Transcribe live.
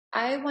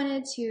I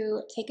wanted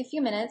to take a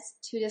few minutes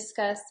to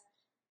discuss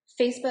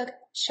Facebook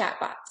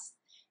chatbots.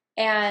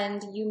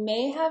 And you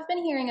may have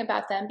been hearing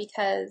about them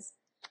because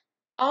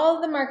all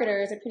of the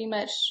marketers are pretty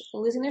much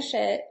losing their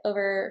shit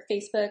over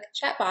Facebook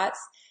chatbots.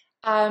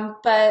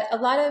 But a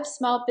lot of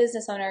small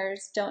business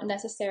owners don't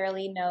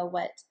necessarily know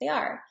what they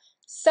are.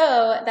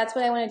 So that's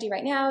what I want to do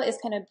right now is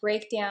kind of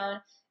break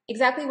down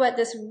exactly what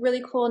this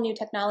really cool new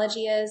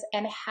technology is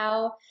and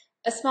how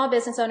a small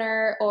business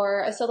owner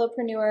or a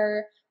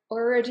solopreneur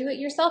or a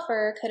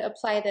do-it-yourselfer could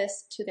apply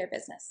this to their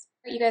business.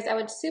 You guys, I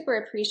would super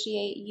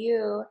appreciate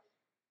you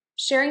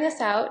sharing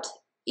this out,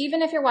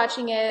 even if you're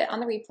watching it on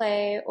the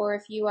replay or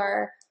if you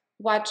are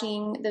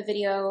watching the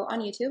video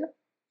on YouTube.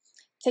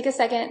 Take a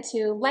second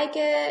to like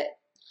it,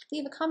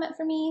 leave a comment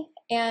for me,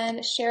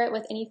 and share it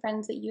with any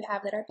friends that you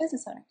have that are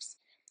business owners.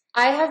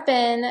 I have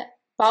been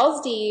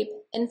balls deep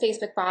in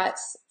Facebook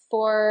bots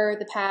for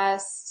the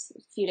past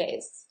few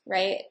days,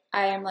 right?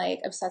 I am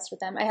like obsessed with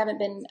them. I haven't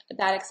been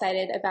that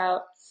excited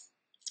about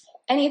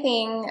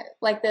anything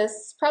like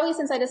this probably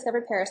since I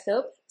discovered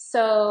Periscope.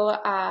 So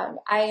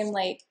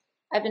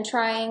I've been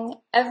trying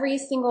every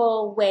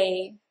single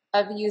way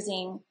of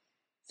using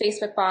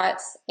Facebook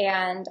bots,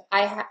 and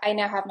I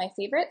now have my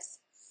favorites,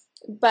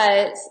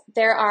 but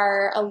there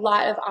are a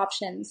lot of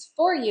options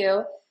for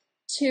you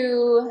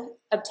to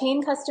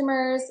obtain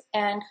customers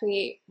and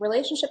create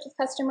relationships with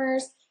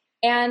customers,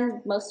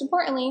 and most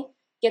importantly,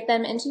 get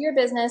them into your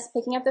business,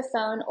 picking up the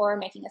phone or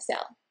making a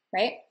sale,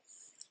 right?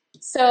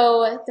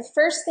 So the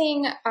first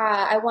thing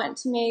I want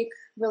to make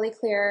really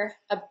clear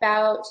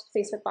about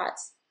Facebook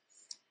bots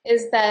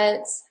is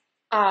that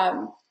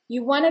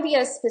you want to be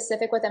as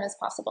specific with them as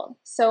possible.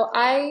 So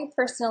I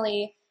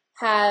personally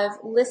have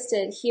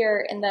listed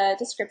here in the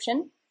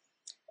description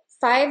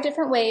 5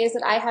 different ways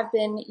that I have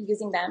been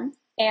using them.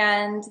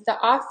 And the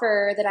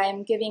offer that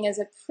I'm giving is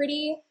a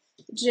pretty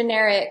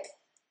generic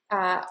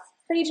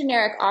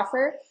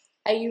offer.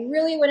 I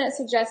really wouldn't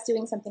suggest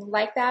doing something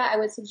like that. I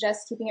would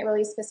suggest keeping it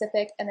really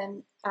specific and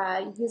then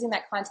using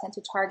that content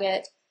to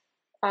target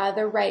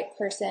the right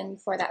person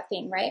for that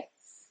thing, right?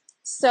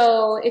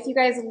 So if you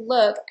guys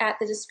look at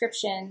the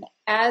description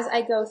as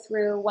I go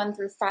through 1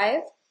 through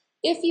 5,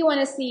 if you want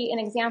to see an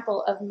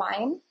example of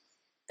mine,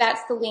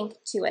 that's the link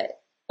to it,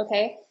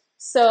 okay?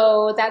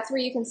 So that's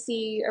where you can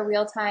see a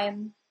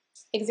real-time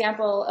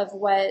example of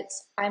what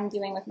I'm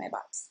doing with my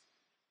bots,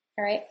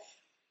 all right?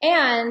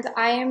 And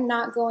I am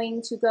not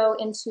going to go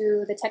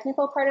into the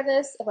technical part of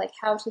this, of like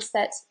how to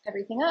set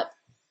everything up.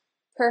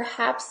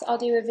 Perhaps I'll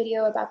do a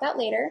video about that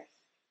later,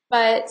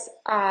 but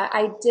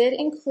I did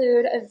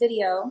include a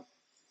video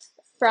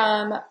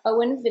from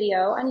Owen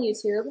Video on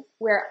YouTube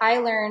where I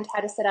learned how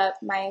to set up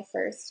my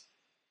first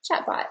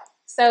chatbot.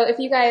 So if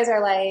you guys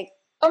are like,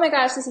 oh my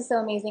gosh, this is so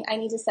amazing, I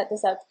need to set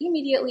this up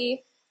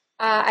immediately,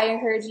 I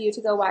encourage you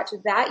to go watch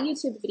that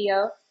YouTube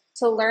video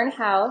to learn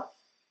how.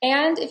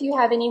 And if you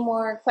have any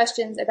more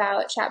questions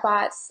about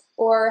chatbots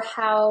or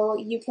how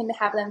you can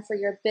have them for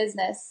your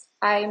business,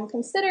 I'm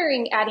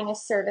considering adding a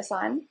service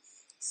on.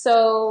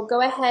 So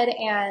go ahead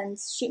and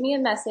shoot me a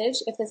message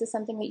if this is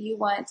something that you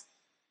want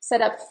set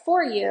up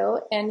for you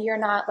and you're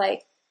not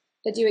like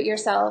a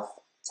do-it-yourself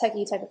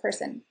techie type of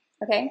person,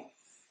 okay?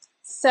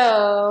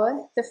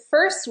 So the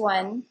first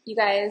one, you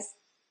guys,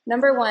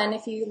 number 1,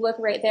 if you look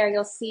right there,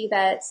 you'll see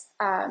that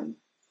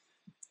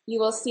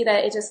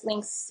it just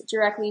links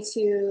directly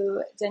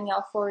to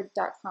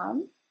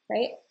danielleford.com,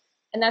 right?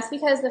 And that's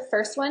because the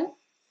first one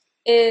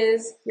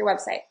is your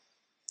website.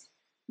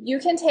 You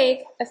can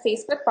take a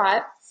Facebook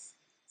bot.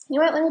 You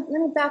know what? Let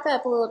me back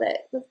up a little bit.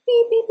 Beep,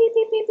 beep, beep,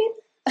 beep, beep, beep.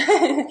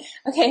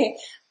 Okay,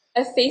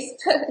 a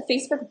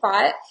Facebook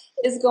bot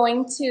is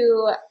going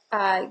to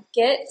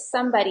get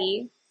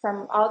somebody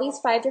from all these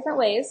 5 different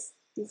ways,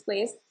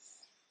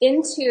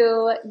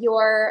 into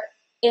your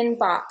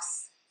inbox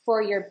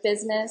for your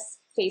business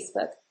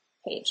Facebook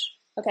page,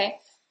 okay?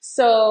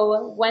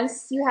 So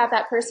once you have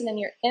that person in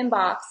your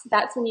inbox,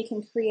 that's when you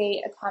can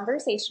create a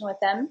conversation with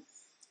them.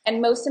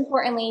 And most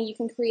importantly, you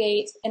can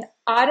create an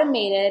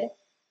automated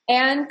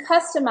and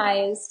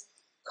customized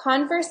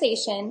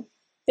conversation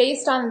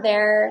based on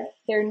their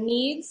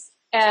needs,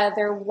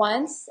 their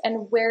wants,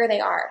 and where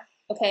they are,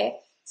 okay?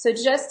 So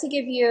just to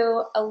give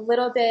you a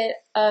little bit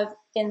of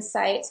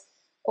insight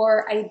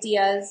or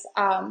ideas,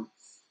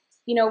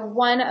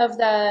 one of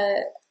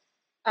the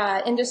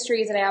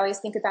industries that I always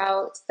think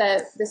about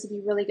that this would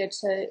be really good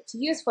to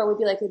use for would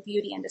be like the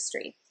beauty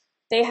industry.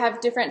 They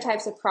have different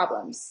types of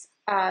problems.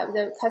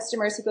 The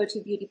customers who go to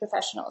beauty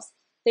professionals,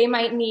 they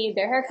might need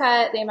their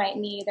haircut, they might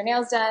need their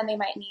nails done, they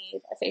might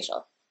need a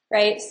facial,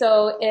 right?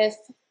 So if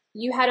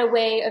you had a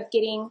way of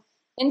getting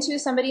into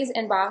somebody's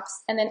inbox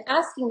and then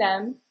asking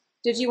them,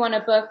 did you want to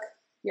book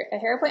a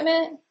hair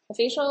appointment, a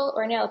facial,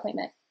 or a nail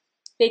appointment?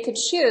 They could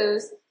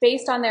choose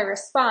based on their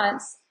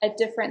response, a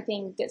different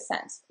thing gets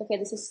sent. Okay,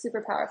 this is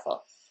super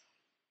powerful.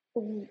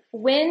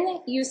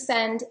 When you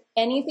send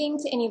anything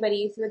to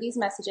anybody through these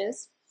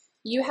messages,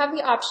 you have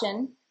the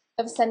option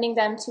of sending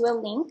them to a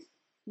link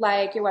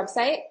like your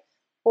website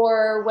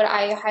or what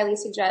I highly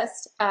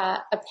suggest,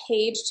 a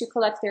page to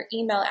collect their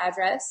email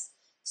address.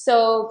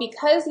 So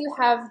because you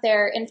have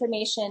their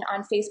information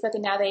on Facebook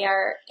and now they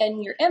are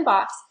in your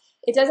inbox,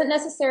 it doesn't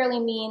necessarily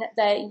mean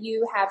that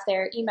you have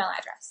their email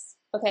address,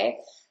 okay?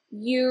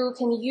 You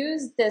can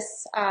use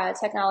this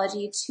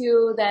technology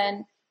to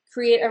then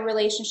create a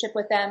relationship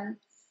with them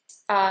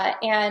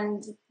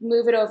and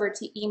move it over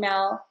to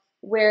email,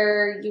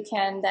 where you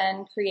can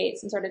then create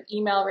some sort of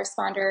email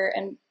responder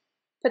and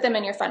put them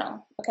in your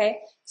funnel, okay?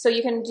 So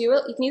you can do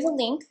it, you can use a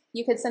link,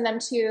 you could send them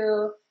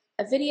to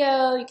a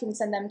video, you can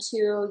send them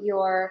to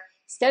your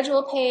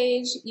schedule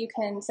page, you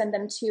can send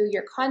them to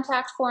your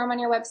contact form on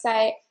your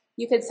website,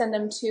 you could send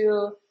them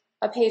to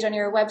a page on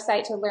your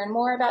website to learn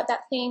more about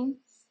that thing.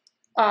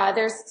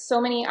 There's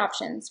so many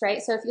options,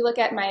 right? So if you look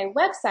at my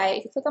website,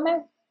 if you click on my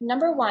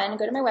number 1,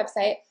 go to my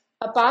website,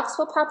 a box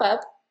will pop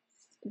up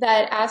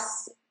that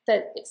asks,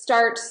 that it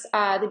starts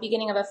the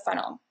beginning of a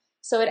funnel.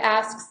 So it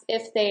asks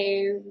if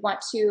they want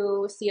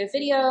to see a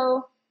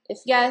video. If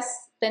yes,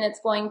 then it's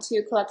going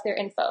to collect their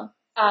info.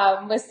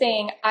 Was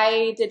saying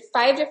I did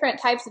 5 different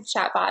types of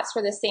chatbots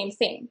for the same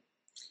thing.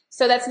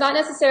 So that's not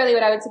necessarily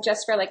what I would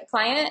suggest for like a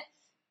client.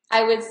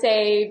 I would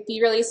say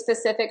be really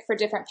specific for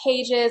different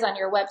pages on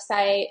your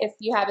website. If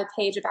you have a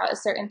page about a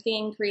certain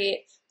thing,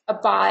 create a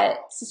bot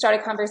to start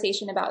a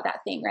conversation about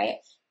that thing, right?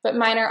 But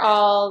mine are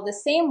all the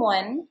same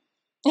one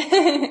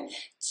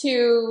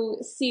to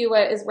see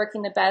what is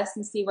working the best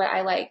and see what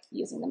I like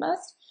using the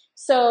most.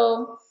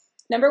 So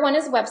number 1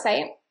 is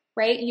website,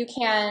 right? You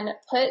can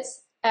put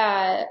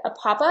a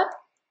pop-up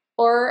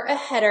or a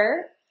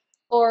header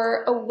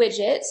or a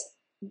widget,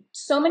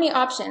 so many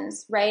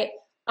options, right,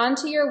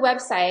 onto your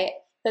website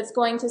that's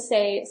going to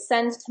say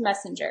send to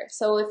Messenger.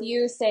 So if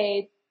you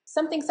say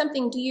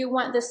something, do you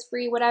want this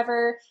free,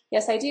 whatever?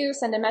 Yes, I do.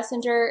 Send a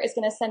messenger. It's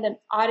going to send an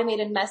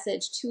automated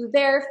message to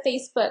their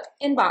Facebook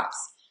inbox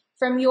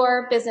from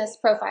your business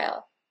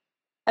profile.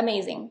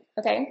 Amazing.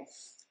 Okay.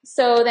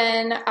 So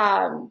then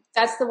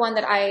that's the one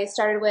that I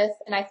started with,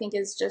 and I think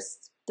is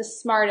just the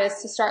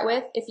smartest to start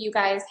with if you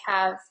guys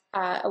have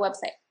a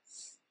website.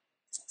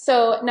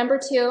 So number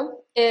 2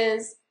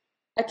 is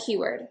a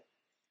keyword.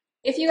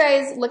 If you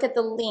guys look at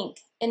the link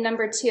in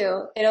number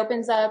 2, it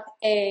opens up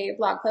a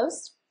blog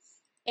post.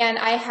 And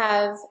I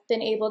have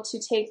been able to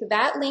take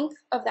that link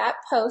of that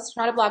post,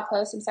 not a blog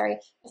post, I'm sorry,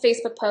 a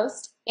Facebook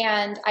post,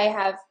 and I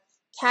have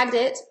tagged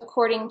it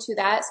according to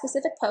that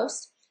specific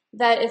post,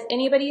 that if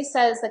anybody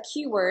says the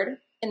keyword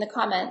in the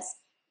comments,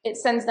 it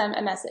sends them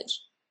a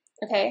message,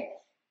 okay?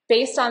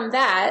 Based on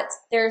that,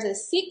 there's a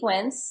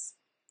sequence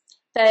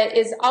that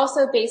is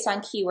also based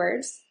on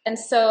keywords. And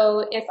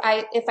so if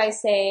I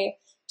say,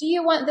 do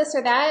you want this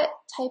or that?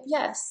 Type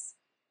yes.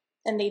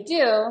 And they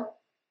do,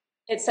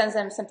 it sends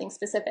them something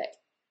specific.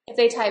 If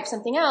they type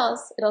something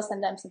else, it'll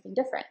send them something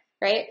different,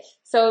 right?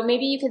 So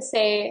maybe you could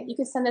say, you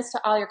could send this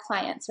to all your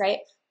clients, right?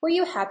 Were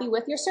you happy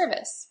with your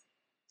service?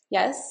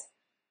 Yes.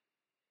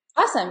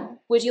 Awesome.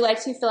 Would you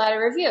like to fill out a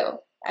review?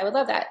 I would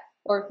love that.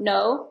 Or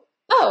no.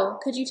 Oh,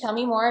 could you tell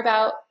me more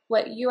about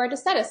what you are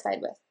dissatisfied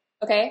with?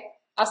 Okay.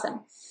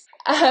 Awesome.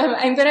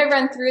 I'm going to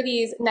run through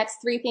these next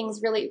three things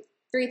really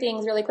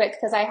quick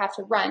because I have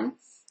to run.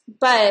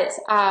 But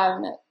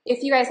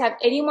if you guys have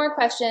any more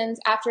questions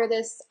after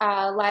this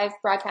live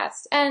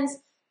broadcast ends,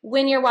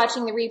 when you're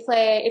watching the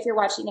replay, if you're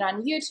watching it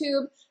on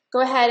YouTube, go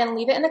ahead and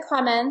leave it in the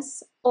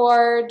comments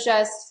or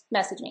just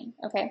message me,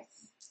 okay?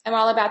 I'm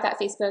all about that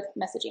Facebook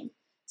messaging.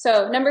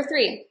 So number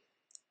 3,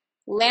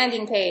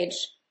 landing page.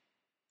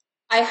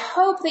 I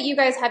hope that you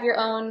guys have your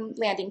own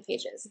landing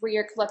pages where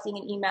you're collecting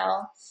an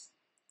email.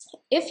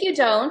 If you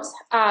don't,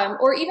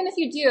 or even if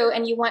you do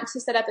and you want to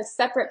set up a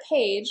separate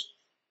page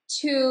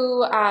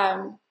to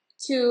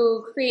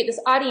create this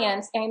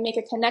audience and make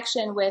a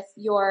connection with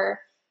your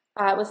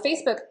with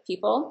Facebook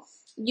people,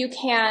 you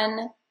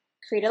can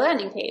create a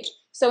landing page.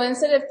 So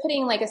instead of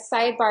putting like a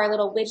sidebar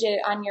little widget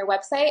on your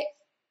website,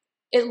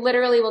 it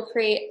literally will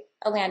create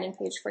a landing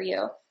page for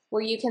you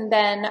where you can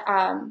then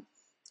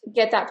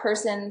get that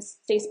person's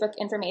Facebook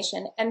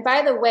information. And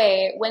by the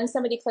way, when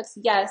somebody clicks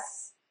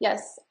yes,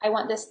 I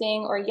want this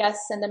thing, or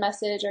yes, send a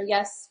message, or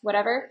yes,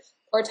 whatever,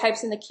 or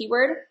types in the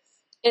keyword,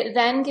 it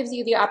then gives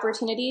you the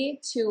opportunity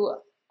to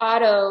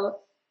auto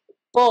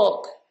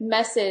bulk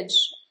message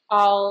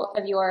all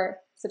of your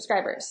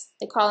subscribers.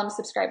 They call them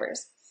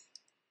subscribers.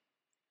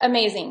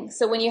 Amazing.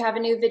 So when you have a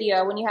new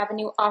video, when you have a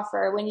new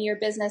offer, when your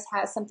business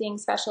has something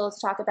special to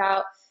talk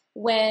about,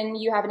 when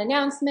you have an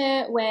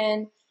announcement,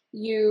 when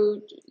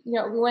we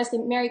want to say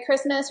Merry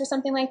Christmas or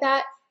something like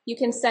that, you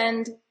can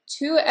send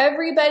to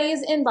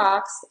everybody's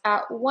inbox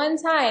at one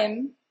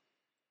time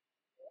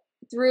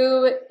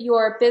through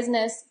your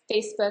business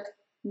Facebook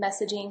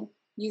messaging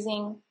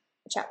using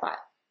a chatbot.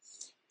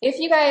 If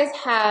you guys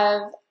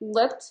have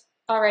looked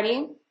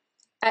already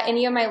at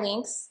any of my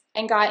links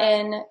and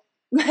gotten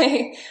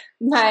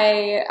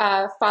my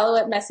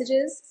follow-up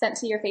messages sent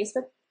to your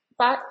Facebook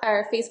bot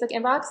or Facebook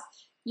inbox,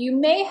 you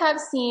may have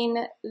seen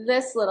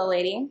this little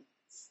lady.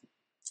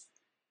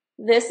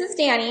 This is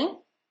Danny.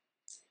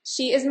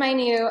 She is my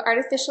new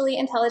artificially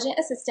intelligent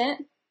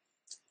assistant.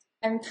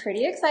 I'm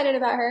pretty excited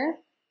about her.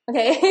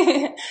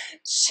 Okay.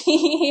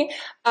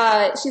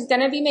 She's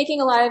going to be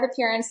making a lot of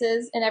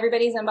appearances in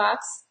everybody's inbox.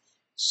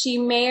 She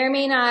may or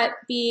may not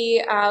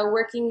be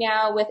working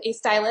now with a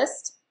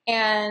stylist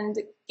and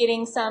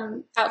getting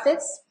some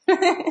outfits.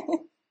 That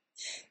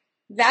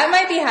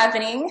might be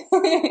happening.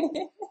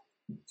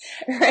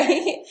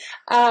 Right?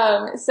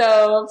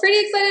 So pretty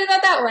excited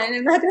about that one.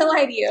 I'm not gonna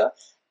lie to you.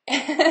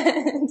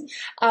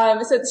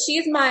 And so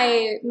she's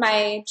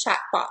my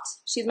chatbot.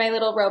 She's my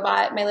little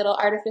robot, my little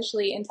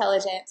artificially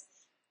intelligent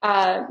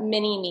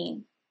mini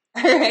me.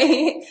 All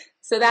right.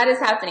 So that is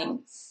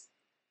happening.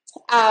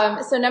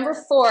 So number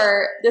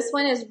 4, this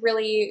one is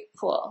really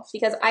cool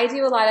because I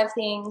do a lot of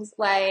things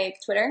like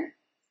Twitter,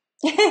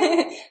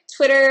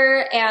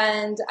 Twitter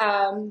and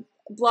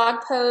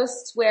blog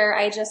posts where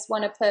I just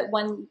want to put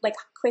one like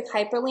quick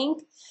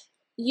hyperlink.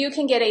 You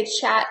can get a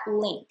chat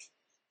link.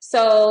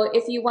 So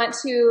if you want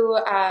to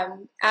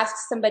ask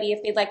somebody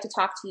if they'd like to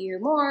talk to you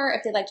more,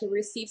 if they'd like to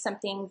receive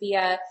something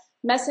via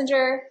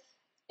Messenger,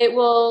 it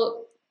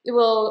will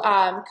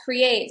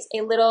create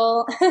a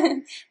little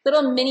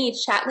little mini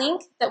chat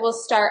link that will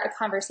start a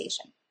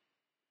conversation.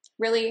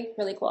 Really,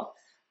 really cool.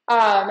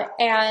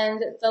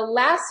 And the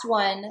last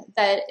one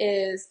that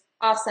is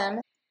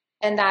awesome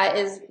and that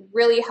is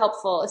really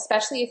helpful,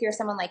 especially if you're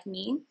someone like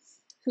me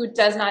who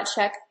does not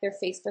check their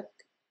Facebook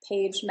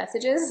page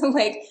messages.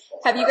 Like,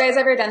 have you guys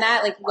ever done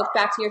that? Like, look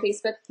back to your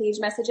Facebook page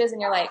messages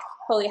and you're like,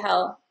 holy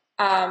hell,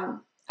 I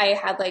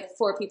had like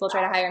 4 people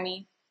try to hire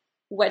me.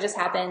 What just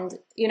happened?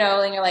 You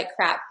know, and you're like,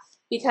 crap,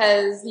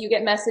 because you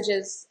get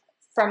messages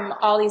from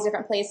all these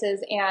different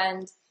places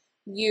and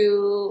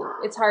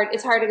it's hard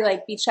to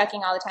like be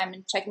checking all the time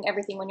and checking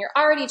everything when you're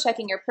already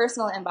checking your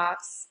personal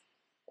inbox,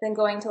 then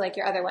going to like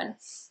your other one.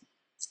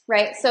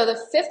 Right? So the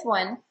 5th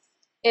one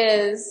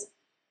is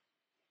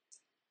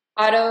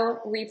auto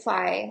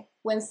reply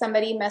when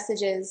somebody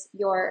messages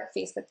your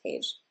Facebook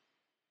page.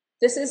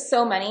 This is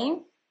so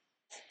money.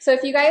 So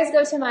if you guys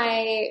go to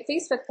my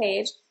Facebook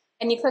page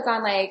and you click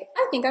on like,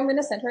 I think I'm going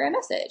to send her a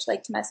message,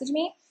 like to message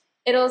me,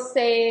 it'll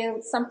say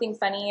something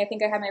funny. I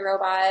think I have my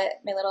robot,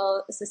 my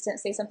little assistant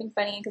say something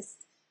funny because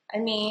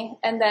I'm me.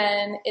 And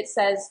then it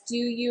says, do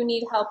you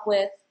need help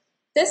with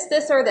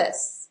this, or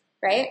this,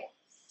 right?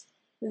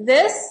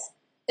 This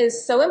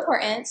is so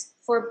important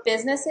for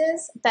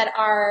businesses that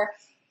are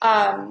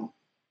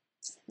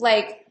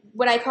like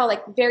what I call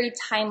like very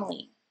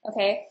timely,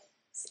 okay?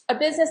 A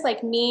business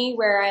like me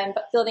where I'm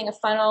building a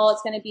funnel,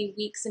 it's going to be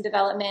weeks in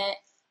development,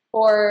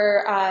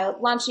 or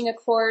launching a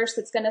course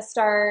that's going to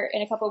start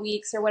in a couple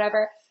weeks or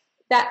whatever,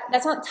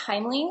 that's not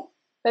timely.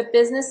 But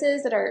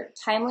businesses that are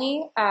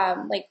timely,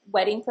 like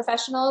wedding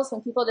professionals,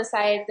 when people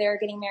decide they're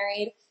getting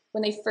married,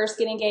 when they first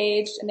get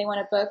engaged and they want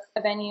to book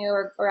a venue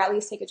or at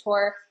least take a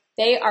tour,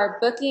 they are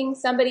booking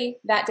somebody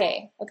that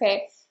day,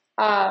 okay?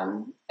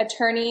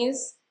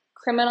 Attorneys,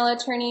 criminal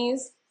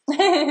attorneys,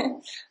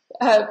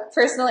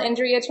 personal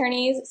injury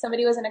attorneys,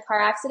 somebody was in a car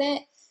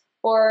accident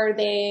or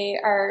they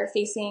are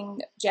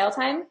facing jail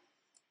time,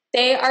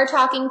 they are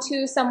talking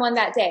to someone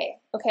that day,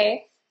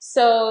 okay?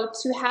 So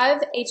to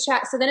have a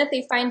chat, so then if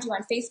they find you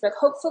on Facebook,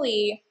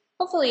 hopefully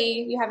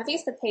you have a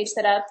Facebook page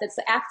set up that's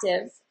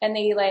active and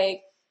they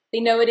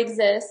know it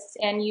exists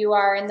and you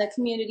are in the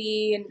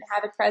community and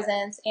have a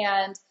presence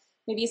and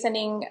maybe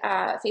sending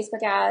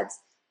Facebook ads.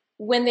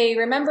 When they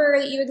remember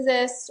that you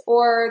exist,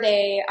 or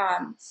they,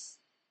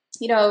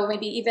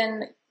 maybe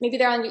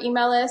they're on your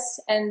email list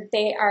and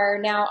they are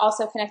now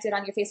also connected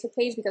on your Facebook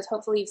page because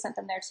hopefully you've sent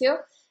them there too.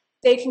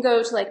 They can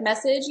go to like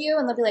message you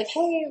and they'll be like,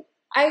 hey,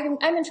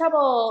 I'm in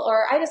trouble,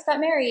 or I just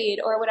got married,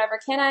 or whatever.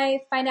 Can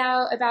I find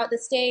out about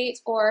this date,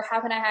 or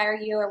how can I hire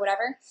you, or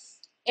whatever?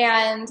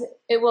 And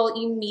it will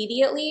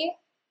immediately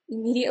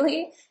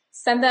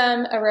send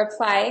them a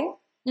reply.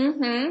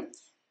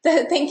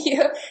 Thank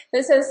you.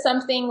 This is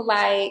something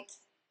like,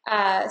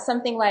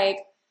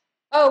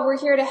 oh, we're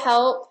here to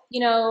help.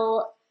 You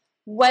know,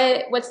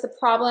 what's the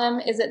problem?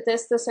 Is it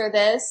this, or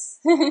this?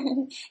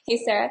 Hey,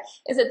 Sarah,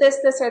 is it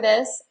this, or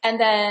this? And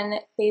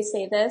then they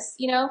say this,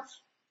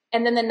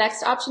 and then the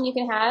next option you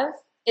can have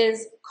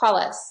is call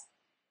us.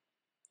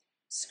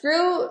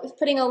 Screw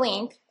putting a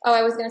link. Oh,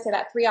 I was going to say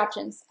that 3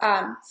 options.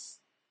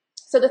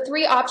 So the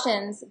 3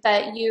 options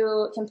that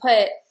you can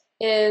put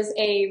is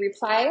a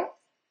reply.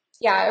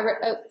 Yeah,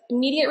 a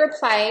immediate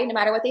reply, no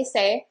matter what they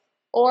say,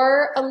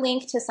 or a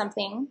link to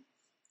something,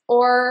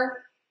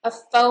 or a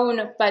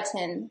phone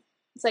button.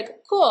 It's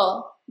like,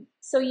 cool,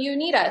 so you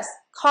need us,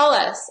 call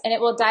us, and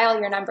it will dial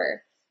your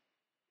number.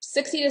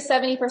 60 to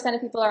 70%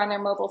 of people are on their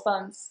mobile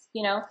phones,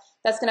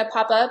 that's going to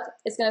pop up.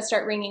 It's going to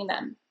start ringing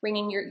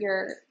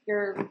your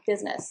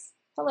business.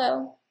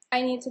 Hello,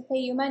 I need to pay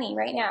you money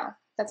right now.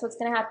 That's what's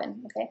going to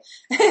happen, okay?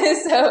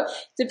 So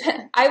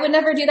I would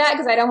never do that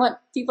because I don't want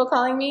people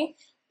calling me.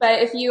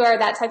 But if you are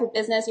that type of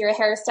business, you're a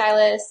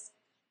hairstylist,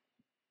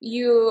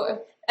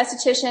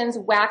 estheticians,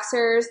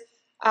 waxers,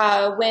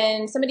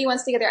 When somebody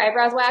wants to get their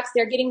eyebrows waxed,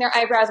 they're getting their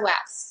eyebrows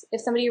waxed.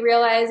 If somebody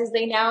realizes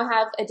they now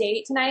have a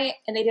date tonight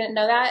and they didn't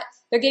know that,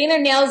 they're getting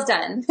their nails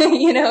done,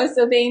 you know,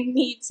 so they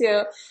need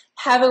to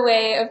have a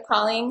way of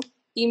calling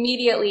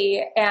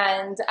immediately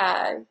and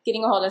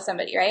getting a hold of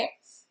somebody, right?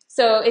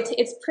 So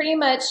it's pretty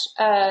much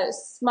a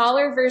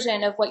smaller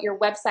version of what your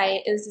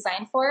website is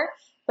designed for,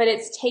 but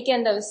it's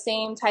taken those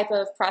same type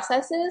of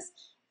processes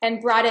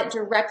and brought it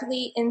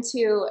directly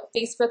into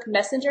Facebook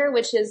Messenger,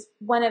 which is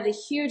one of the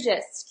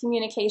hugest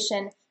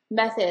communication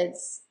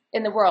methods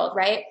in the world,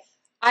 right?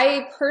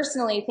 I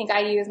personally think I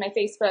use my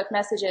Facebook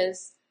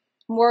messages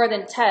more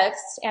than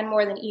text and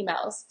more than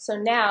emails. So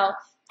now,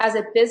 as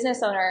a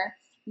business owner,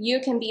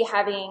 you can be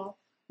having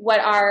what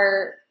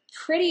are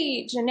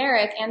pretty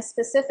generic and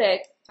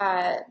specific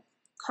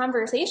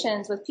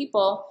conversations with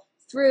people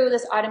through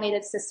this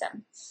automated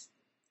system.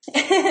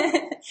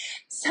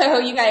 So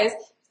you guys,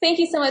 thank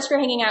you so much for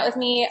hanging out with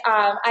me.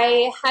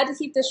 I had to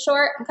keep this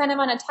short. I'm kind of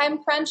on a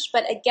time crunch,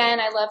 but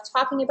again, I love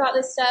talking about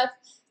this stuff.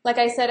 Like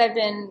I said, I've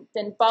been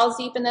balls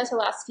deep in this the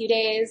last few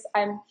days.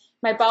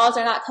 My balls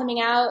are not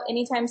coming out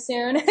anytime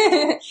soon.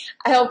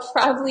 I'll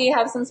probably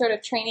have some sort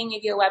of training,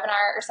 maybe a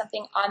webinar or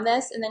something on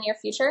this in the near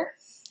future.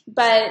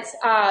 But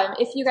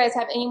if you guys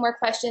have any more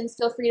questions,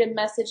 feel free to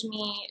message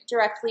me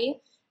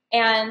directly.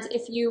 And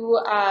if you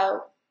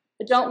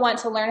don't want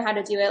to learn how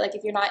to do it, like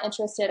if you're not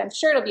interested, I'm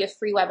sure it'll be a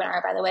free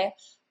webinar, by the way.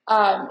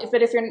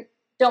 But if you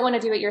don't want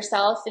to do it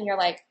yourself and you're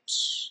like,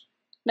 shh,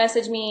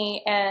 message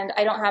me, and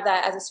I don't have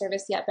that as a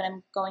service yet, but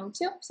I'm going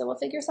to, so we'll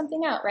figure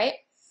something out, right?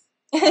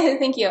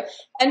 Thank you.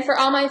 And for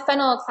all my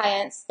funnel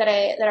clients that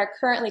are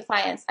currently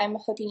clients, I'm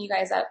hooking you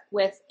guys up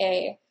with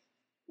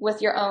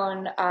your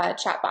own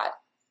chatbot.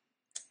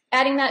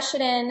 Adding that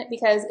shit in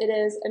because it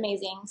is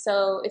amazing.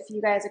 So if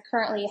you guys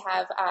currently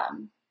have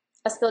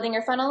us building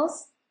your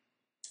funnels,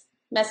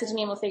 message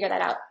me and we'll figure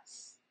that out.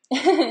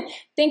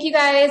 Thank you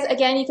guys.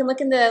 Again, you can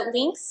look in the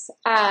links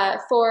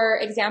for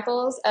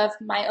examples of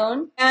my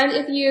own. And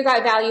if you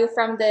got value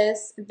from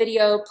this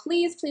video,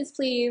 please, please,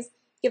 please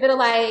give it a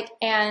like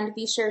and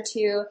be sure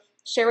to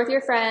share with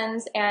your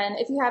friends. And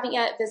if you haven't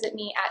yet, visit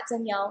me at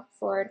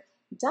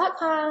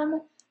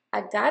danielleford.com.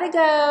 I gotta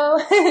go.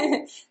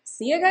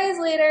 See you guys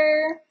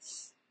later.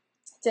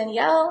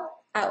 Danielle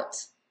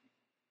out.